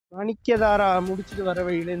மாணிக்கதாரா முடிச்சுட்டு வர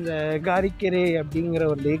வழியில் இந்த காரிக்கரை அப்படிங்கிற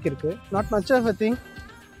ஒரு லேக் இருக்குது. Not much of a thing.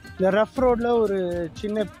 இந்த ரஃப் ரோடில் ஒரு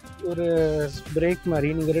சின்ன ஒரு பிரேக் மாதிரி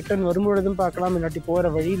நீங்கள் ரிட்டர்ன் வரும்பொழுதும் பார்க்கலாம், இல்லாட்டி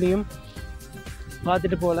போகிற வழியிலையும்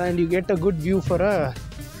பார்த்துட்டு போகலாம். And you get a good view for a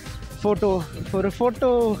photo. ஒரு ஃபோட்டோ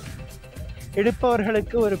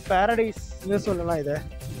எடுப்பவர்களுக்கு ஒரு பேரடைஸ்னு சொல்லலாம் இதை.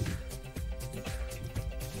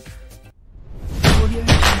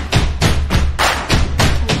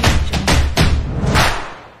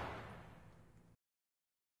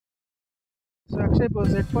 ஸோ ஆக்சுவலி இப்போ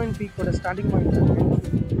செட் பாயிண்ட் பீக்கோட ஸ்டார்டிங் பாயிண்ட்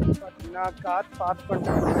பார்த்தீங்கன்னா கார் பார்க்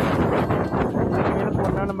பண்ணுறாங்க. இதுக்கு மேலே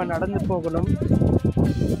போனால் நம்ம நடந்து போகணும்.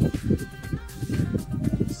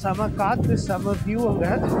 செம காற்று, செம வியூ.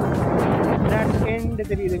 அங்கே தட் எண்டு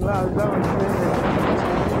தெரியுதுங்களா, அதுதான் வந்து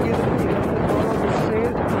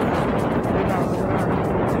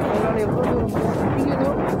உங்களால் எவ்வளோ தூரம் முடியுதோ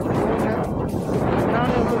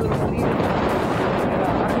நான் எவ்வளோ தூரம் முடியும்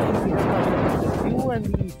வியூ அண்ட்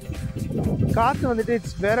காற்று வந்துட்டு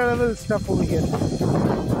இட்ஸ் வேற லெவல் ஸ்டஃப் ஓவர் ஹியர்.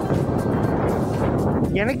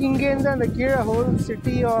 எனக்கு இங்கேருந்து அந்த கீழே ஹோல்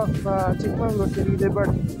சிட்டி ஆஃப் சிக்மங்களூர் தெரியுது.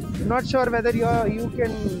 But not sure whether you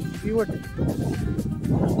can view it.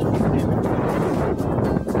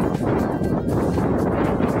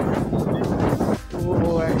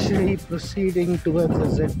 Actually proceeding towards the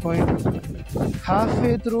Z point.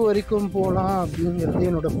 Halfway through வரைக்கும் போகலாம் அப்படிங்கிறது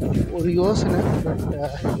என்னோட ஒரு யோசனை. But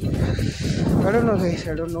I don't know guys,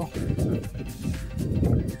 I don't know.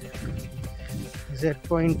 Z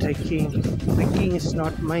point trekking is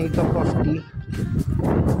not my cup of tea.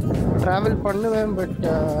 Travel பண்ணுவேன், but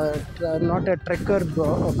not a trekker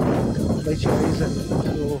by choice.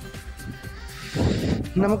 So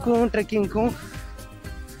நமக்கும் ட்ரெக்கிங்க்கும்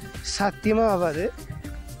சாத்தியமாக ஆகாது.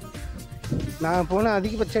 நான் போன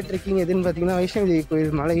அதிகபட்ச ட்ரெக்கிங் எதுன்னு பார்த்தீங்கன்னா வைஷ்ணவி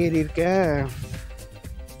கோயில் மலை ஏறி இருக்கேன்,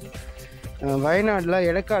 வயநாடில்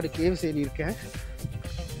எடக்காடு கேவ்ஸ் ஏறி இருக்கேன்.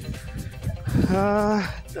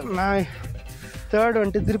 நான் தேர்ட்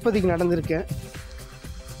வந்துட்டு திருப்பதிக்கு நடந்திருக்கேன்.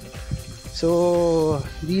 So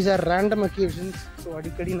these are random occasions. So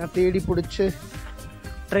அடிக்கடி நான் தேடி பிடிச்சி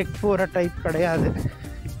ட்ரெக் போகிற டைப் கிடையாது.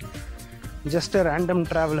 Just a random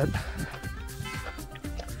traveller.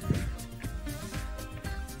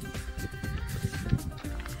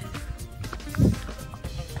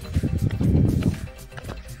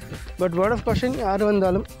 But word of caution, யார்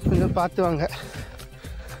வந்தாலும் கொஞ்சம் பார்த்து வாங்க.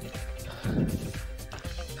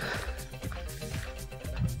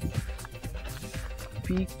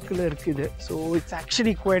 பீக்கில் இருக்குது. So it's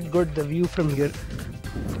actually quite good the view from here.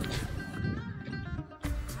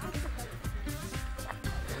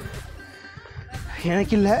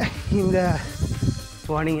 எனக்கு இல்லை இந்த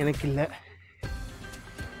வார்னிங், எனக்கு இல்லை.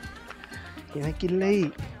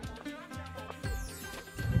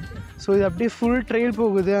 ஸோ இது அப்படியே ஃபுல் ட்ரெயில்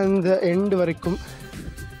போகுது அந்த எண்டு வரைக்கும்.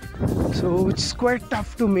 So it's quite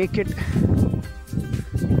tough to make it.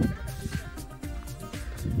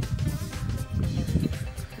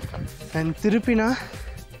 And திருப்பினா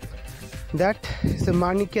that is the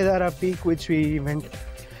மாணிக்கதாரா peak which we went.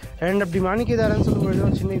 And அப்படி மாணிக்கதாரான்னு சொல்லும்பொழுது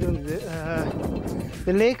ஒரு சின்ன இது வந்தது.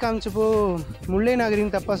 இந்த லேக் காமிச்சப்போ முல்லை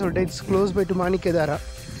நகரின்னு தப்பாக சொல்லிட்டு it's close by to மாணிக்கதாரா.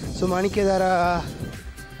 So மாணிக்கதாரா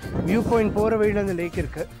view point போகிற வழியில் அந்த லேக்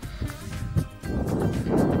இருக்குது.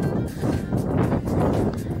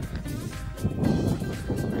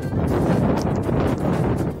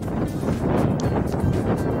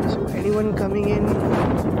 Anyone coming in,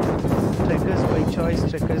 trekkers by choice,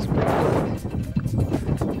 trekkers by choice.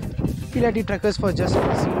 Ilati trekkers for just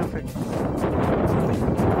the scene of it.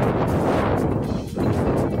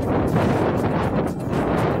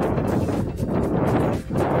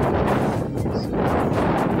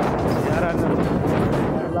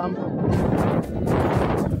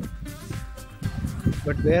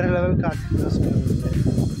 But வேற லெவல் காற்று தான் சொல்லுவாங்க.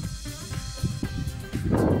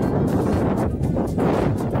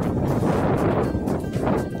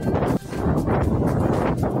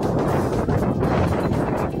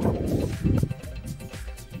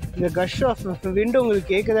 The gush of wind உங்களுக்கு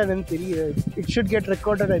கேட்குதான்னு தெரியல. It should get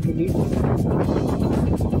recorded, I believe.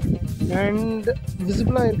 And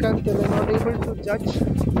visible இருக்கான்னு தெரியல, not able to judge.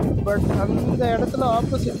 But அந்த இடத்துல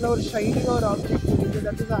ஆப்போசிட்ல ஒரு ஷைனிங்காக ஒரு ஆப்ஜெக்ட் இருக்குது.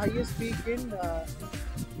 That is the highest peak in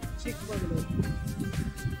Chikmagalur.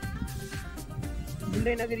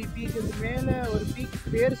 முல்லை நகரி பீக்கு மேலே ஒரு பீக்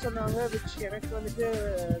பேர் சொன்னாங்க, which எனக்கு வந்துட்டு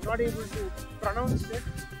not able to pronounce it.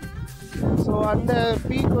 So அந்த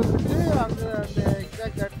பீக் வந்துட்டு அங்கே அந்த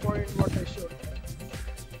exact that point what I ஷோட்.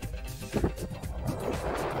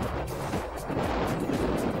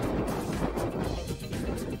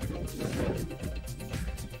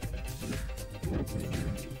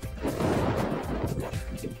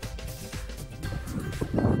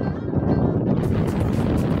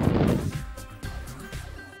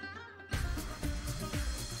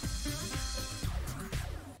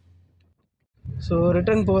 So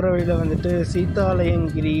return போகிற வழியில் வந்துட்டு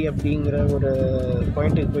சீதாலயங்கிரி அப்படிங்கிற ஒரு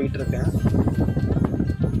பாயிண்ட்டுக்கு போயிட்டுருக்கேன்.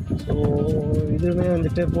 ஸோ இதுவுமே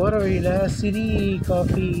வந்துட்டு போகிற வழியில் சிரி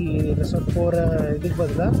காஃபி ரெசார்ட் போகிற இதுக்கு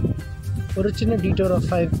பதிலாக ஒரு சின்ன detour of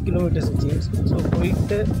 5 kilometers jeans. So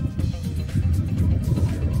போயிட்டு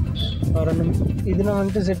வரணும். இது நான்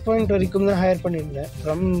வந்துட்டு செட் பாயிண்ட் வரைக்கும் தான் ஹையர் பண்ணியிருந்தேன்.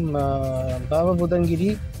 ஃப்ரம் பாபா புதங்கிரி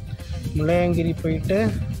முள்ளையங்கிரி போயிட்டு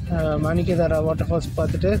மாணிக்கதாரா வாட்டர் ஃபால்ஸ்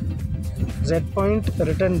பார்த்துட்டு set point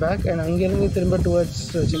return back. And அங்கேருந்து திரும்ப டுவர்ட்ஸ்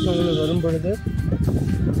சிக்மங்களூர் வரும் பொழுது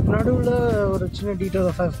நடுவில் ஒரு சின்ன டீட்டோர்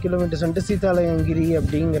ஆஃப் 5 kilometers வந்துட்டு சீதாலயங்கிரி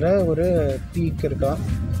அப்படிங்கிற ஒரு பீக் இருக்கான்.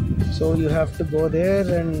 So you have to go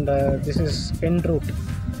there and this is N root.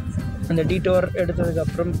 அந்த டீட்டோர்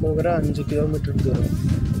எடுத்ததுக்கப்புறம் போகிற 5 kilometer தூரம்.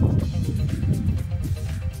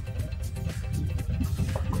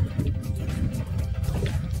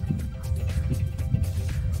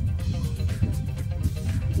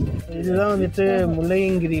 இதுதான் வந்துட்டு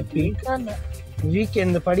முள்ளையங்கிரி பீக்.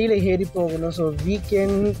 வீக்கெண்ட் படியில் ஏறி போகணும். ஸோ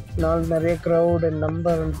வீக்கெண்ட் நாள் நிறைய க்ரௌட் அண்ட் நம்ம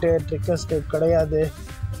வந்துட்டு ட்ரெக்கர்ஸ் டைப் கிடையாது.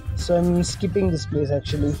 So I'm skipping this place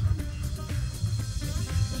actually.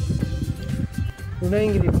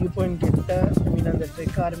 முள்ளையங்கிரி view point கிட்ட அந்த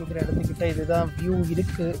ட்ரெக் ஆரம்பிக்கிற இடத்துக்கிட்ட இதுதான் வியூ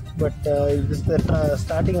இருக்குது. பட் இது is the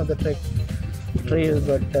starting of the trail.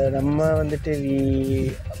 But நம்ம வந்துட்டு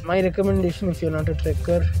my recommendation if you not a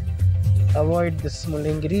trekker avoid this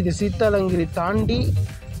முள்ளையங்கிரி. இது சீதாலயங்கிரி தாண்டி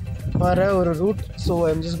வர ஒரு root. So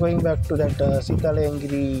I'm just going back to that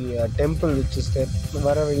சீதாலயங்கிரி temple which is there.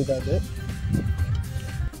 வர வழிதான் அது.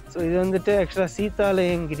 ஸோ இது வந்துட்டு ஆக்சுவலாக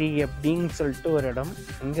சீதாலயங்கிரி அப்படின்னு சொல்லிட்டு ஒரு இடம்.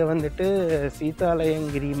 இங்கே வந்துட்டு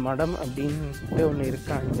சீதாலயங்கிரி மடம் அப்படின்ட்டு ஒன்று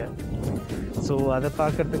இருக்காங்க. ஸோ அதை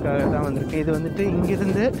பார்க்குறதுக்காக தான் வந்திருக்கு. இது வந்துட்டு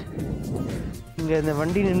இங்கேருந்து இங்கே இந்த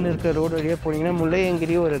வண்டி நின்று இருக்க ரோடு வழியாக போனீங்கன்னா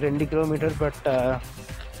முள்ளையங்கிரி ஒரு 2 kilometer. But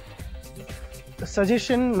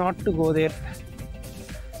suggestion not to go there.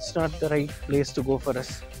 It's not the right place to go for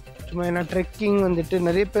us. சும்மா ஏன்னா ட்ரெக்கிங் வந்துட்டு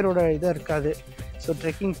நிறைய பேரோட இதாக இருக்காது. ஸோ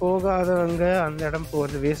ட்ரெக்கிங் போகாதவங்க அந்த இடம்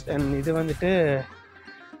போகிறது வேஸ்ட். அண்ட் இது வந்துட்டு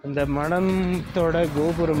அந்த மடத்தோட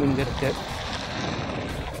கோபுரம் இங்கே இருக்குது.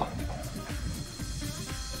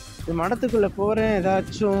 இந்த மடத்துக்குள்ளே போகிறேன்.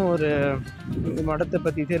 ஏதாச்சும் ஒரு இந்த மடத்தை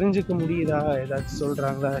பற்றி தெரிஞ்சுக்க முடியுதா? ஏதாச்சும்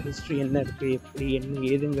சொல்கிறாங்களா? ஹிஸ்ட்ரி என்ன இருக்குது, எப்படி என்ன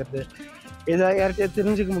ஏதுங்கிறது யார்கிட்டயா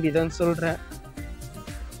தெரிஞ்சுக்க முடியுதான்னு சொல்கிறேன்.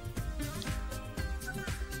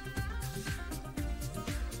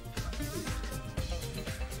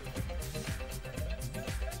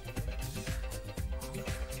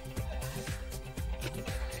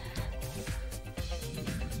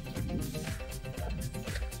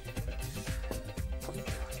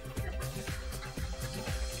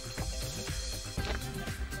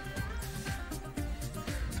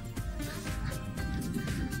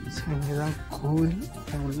 இங்கே தான் கோவில்.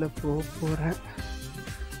 நான் உள்ளே போகிறேன்.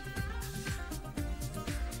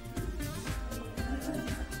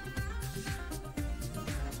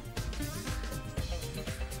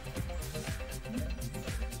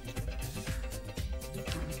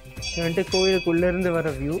 வந்துட்டு கோவிலுக்குள்ளேருந்து வர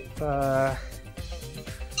வியூ.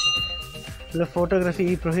 இல்லை ஃபோட்டோகிராஃபி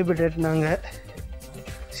ப்ரொஹிபிட்டட். நாங்கள்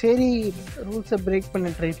சரி ரூல்ஸை பிரேக்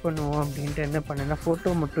பண்ண ட்ரை பண்ணுவோம் அப்படின்ட்டு என்ன பண்ணேன்னா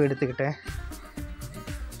ஃபோட்டோ மட்டும் எடுத்துக்கிட்டேன்.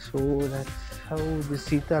 So that's how the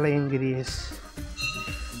சீதாலயங்கிரி is.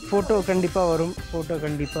 Photo கண்டிப்பாக வரும். ஃபோட்டோ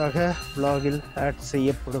கண்டிப்பாக vlogல் ஆட்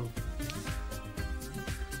செய்யப்படும்.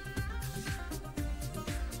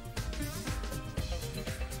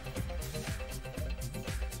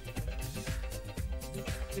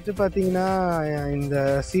 இது பார்த்தீங்கன்னா இந்த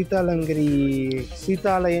சீதாலயங்கிரி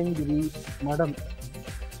மடம்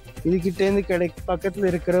இதுக்கிட்டேருந்து பக்கத்தில்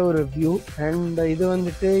இருக்கிற ஒரு வியூ. அண்ட் இது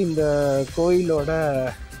வந்துட்டு இந்த கோயிலோட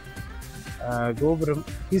கோபுரம்.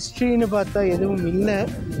 ஹிஸ்ட்ரின்னு பார்த்தா எதுவும் இல்லை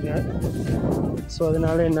இங்கே. ஸோ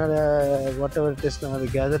அதனால் என்னால் வாட் எவர் டெஸ்ட் நான் அதை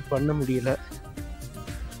கேதர் பண்ண முடியல.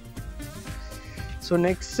 ஸோ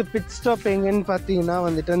நெக்ஸ்ட் பிட் ஸ்டாப் எங்கன்னு பார்த்தீங்கன்னா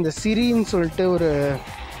வந்துட்டு அந்த சிரின்னு சொல்லிட்டு ஒரு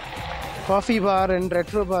காஃபி பார் அண்ட்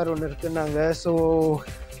ரெட்ரோ பார் ஒன்று இருக்குன்னாங்க. So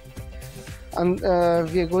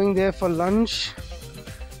we are going there for lunch.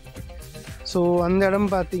 So அந்த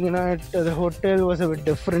இடம் பார்த்தீங்கன்னா the hotel was a bit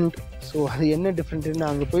different. So அது என்ன டிஃப்ரெண்ட்டுன்னு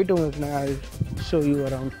அங்கே போயிட்டு உங்களுக்கு நான் show you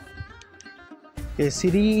around.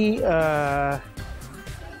 Siri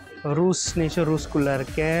nature ரூஸ்குள்ளே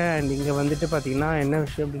இருக்கேன். அண்ட் இங்கே வந்துட்டு பார்த்தீங்கன்னா என்ன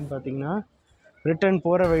விஷயம் அப்படின்னு பார்த்தீங்கன்னா ரிட்டர்ன்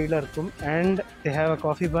போகிற வழியில் இருக்கும். And they have a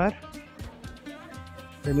coffee bar.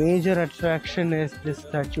 The major attraction is this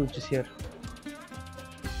statue which is here.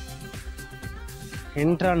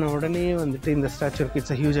 என்ட்ரான உடனே வந்துட்டு இந்த ஸ்டாச்சு இருக்குது.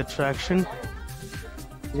 It's a huge attraction.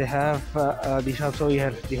 They have the shops over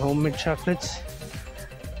here, the homemade chocolates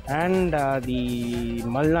and the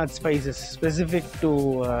Malnad spices specific to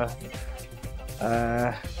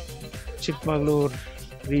Chikmagalur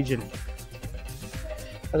region.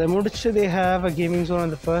 They have a gaming zone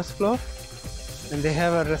on the first floor, and they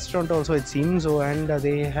have a restaurant also, it seems. And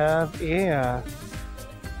they have a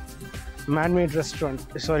man-made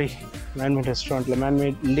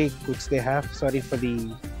lake which they have. Sorry for the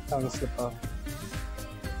tongue slipper.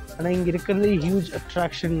 And இங்க இருக்கிறது huge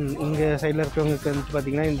attraction. இங்க சைடில் இருக்கிறவங்களுக்கு வந்து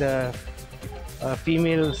பார்த்தீங்கன்னா இந்த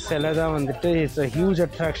female சிலை தான் வந்துட்டு it's a huge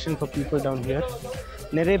attraction for people down here.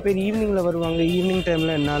 நிறைய பேர் ஈவினிங்கில் வருவாங்க. ஈவினிங்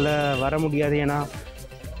டைமில் என்னால் வர முடியாது, ஏன்னா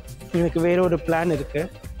எனக்கு வேறு ஒரு பிளான் இருக்குது.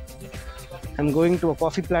 I'm going to a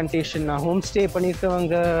coffee plantation. நான் ஹோம் ஸ்டே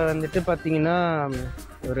பண்ணியிருக்கவங்க வந்துட்டு பார்த்தீங்கன்னா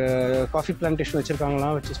ஒரு coffee plantation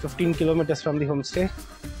வச்சுருக்காங்களாம், which is 15 kilometers from the home stay.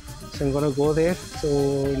 So I'm going to go there. So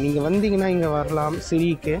நீங்கள் வந்தீங்கன்னா இங்கே வரலாம்.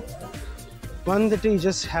 சிரிக்கு வந்துட்டு you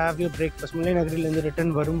just have your breakfast. Mullai நகரிலேருந்து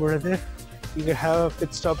return வரும்பொழுது you can have a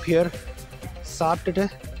pit stop here, சாப்பிட்டுட்டு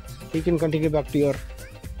you can continue back to your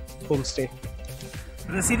home stay.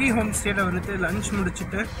 இந்த சிரி home ஸ்டேயில் வந்துட்டு lunch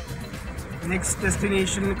முடிச்சுட்டு next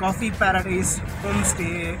destination coffee paradise home stay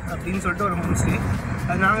அப்படின்னு சொல்லிட்டு ஒரு ஹோம் ஸ்டே.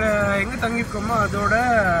 அது நாங்கள் எங்கே தங்கியிருக்கோமோ அதோட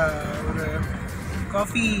ஒரு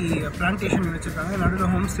காஃபி பிளான்டேஷன் வச்சுருக்காங்க,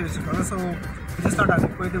 நடுவில் ஹோம் ஸ்டே வச்சுருக்காங்க. ஸோ ஜஸ்ட் தாட்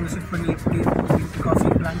அதுக்கு போய்ட்டு விசிட் பண்ணி எப்படி காஃபி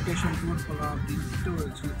பிளான்டேஷன் டூர் போகலாம் அப்படின்ட்டு ஒரு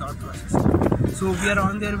சின்ன thought process. So we are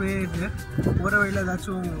on their வே. இது போகிற வழியில்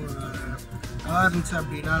ஏதாச்சும் நல்லா இருந்துச்சு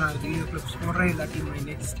அப்படின்னா நான் வீடியோ கிளிப்ஸ் போடுறேன். இல்லாட்டி my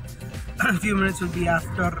next few minutes will be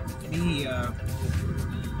after the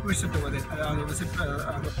visit over there. அந்த விசிட்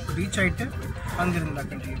அங்கே ரீச் ஆகிட்டு அங்கேருந்து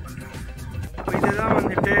நான் கண்டினியூ பண்ணுறேன். இப்போ இதுதான்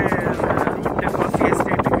வந்துட்டு ரூட்டு காஃபி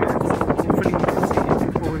எஸ்டேட்டுக்கு. ஹோப்ஃபுல்லி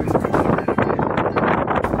கோவில்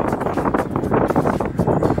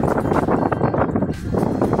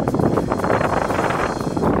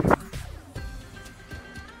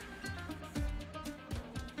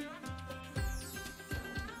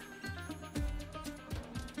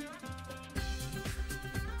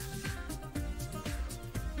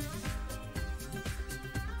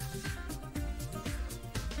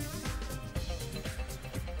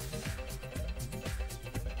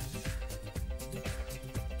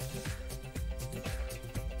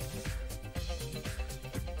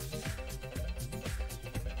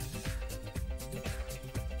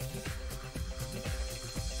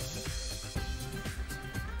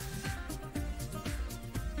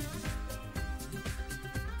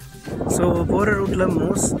ஸோ போகிற ரூட்டில்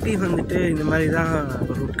மோஸ்ட்லி வந்துட்டு இந்த மாதிரி தான்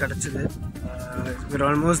ரூட் கிடச்சிது. we're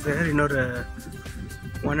almost there. இன்னொரு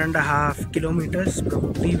 1.5 kilometers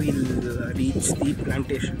probably we'll reach the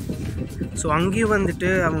plantation. So அங்கேயும் வந்துட்டு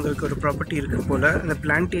அவங்களுக்கு ஒரு ப்ராப்பர்ட்டி இருக்குது போல். அந்த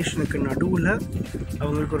பிளான்டேஷனுக்கு நடுவில்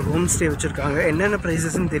அவங்களுக்கு ஒரு ஹோம் ஸ்டே வச்சுருக்காங்க. என்னென்ன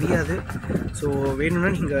ப்ரைஸஸ்ன்னு தெரியாது. ஸோ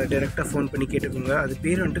வேணும்னா நீங்கள் டைரெக்டாக ஃபோன் பண்ணி கேட்டுக்கோங்க. அது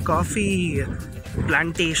பேர் வந்துட்டு காஃபி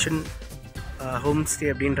பிளான்டேஷன் ஹோம் ஸ்டே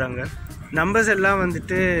அப்படின்றாங்க. நம்பர்ஸ் எல்லாம்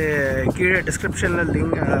வந்துட்டு கீழே டிஸ்கிரிப்ஷனில்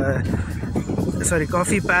link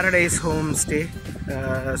coffee paradise home stay.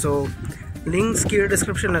 So links கீழே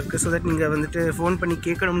டிஸ்கிரிப்ஷனில் இருக்குது. ஸோ தட் நீங்கள் வந்துட்டு ஃபோன் பண்ணி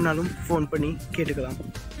கேட்கணும்னாலும் ஃபோன் பண்ணி கேட்டுக்கலாம்.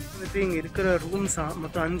 வந்துட்டு இங்கே இருக்கிற ரூம்ஸாக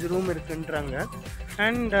மொத்தம் 5 ரூம் இருக்குன்றாங்க.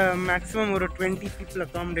 அண்ட் மேக்ஸிமம் ஒரு 20 people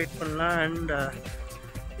அக்காமடேட் பண்ணலாம். அண்ட்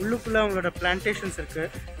உள்ளுக்குள்ளே அவங்களோட பிளான்டேஷன்ஸ் இருக்குது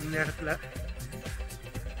இந்த இடத்துல.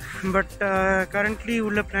 பட் கரண்ட்லி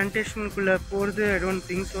உள்ள பிளான்டேஷனுக்குள்ளே போகிறது I don't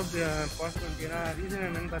think so possible. ஏன்னா ரீசன்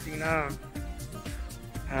என்னென்னு பார்த்தீங்கன்னா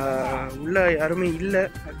உள்ளே யாருமே இல்லை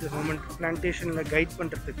அட் த மோமெண்ட் பிளான்டேஷனில் கைட்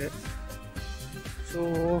பண்ணுறதுக்கு. ஸோ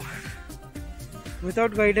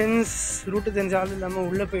வித்தவுட் கைடன்ஸ் ரூட்டு தெரிஞ்சாலும் இல்லாமல்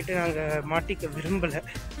உள்ளே போயிட்டு நாங்கள் மாட்டிக்க விரும்பலை.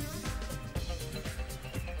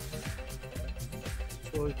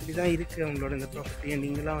 ஸோ இப்படி தான் இருக்குது அவங்களோட இந்த ப்ராப்பர்ட்டி. அண்ட்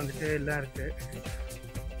இங்கெல்லாம் வந்துட்டு எல்லாம் இருக்குது.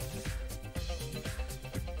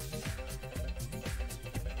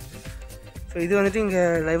 ஸோ இது வந்துட்டு இங்கே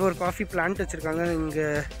லைவாக ஒரு காஃபி பிளான்ட் வச்சுருக்காங்க. இங்கே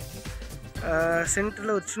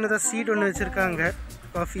சென்டரில் ஒரு சின்னதாக சீட் ஒன்று வச்சுருக்காங்க,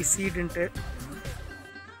 காஃபி சீடுன்ட்டு.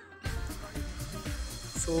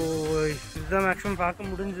 ஸோ இதுதான் மேக்ஸிமம் பார்க்க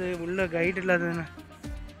முடிஞ்சு. உள்ள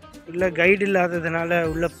கைடு இல்லாததுனால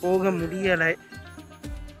உள்ளே போக முடியலை.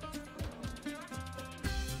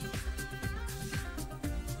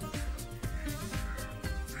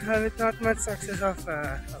 with not much success of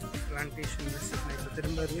plantation visit. நான் இப்போ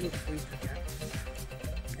திரும்ப ரூலுக்கு போயிட்டுருக்கேன்.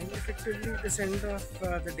 And effectively it's end of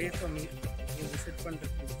the day for me. Visit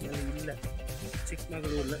பண்ணுறதுக்கு மேலே இல்லை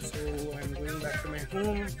சிக்மகளூரில். So I am going back to my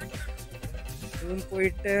home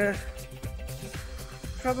போயிட்டு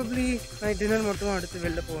ப்ராபப்ளி நான் டின்னர் மட்டும் அடுத்து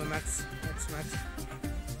வெளில போவேன். மேக்ஸ்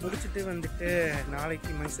முடிச்சுட்டு வந்துட்டு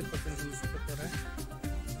நாளைக்கு மைசூர் பக்கம் சுற்ற போகிறேன்.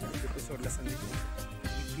 அடுத்த எபிசோடில் சந்திப்போம்.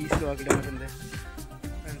 ப்ளீஸ் வாக்கிடம் இருந்தேன்.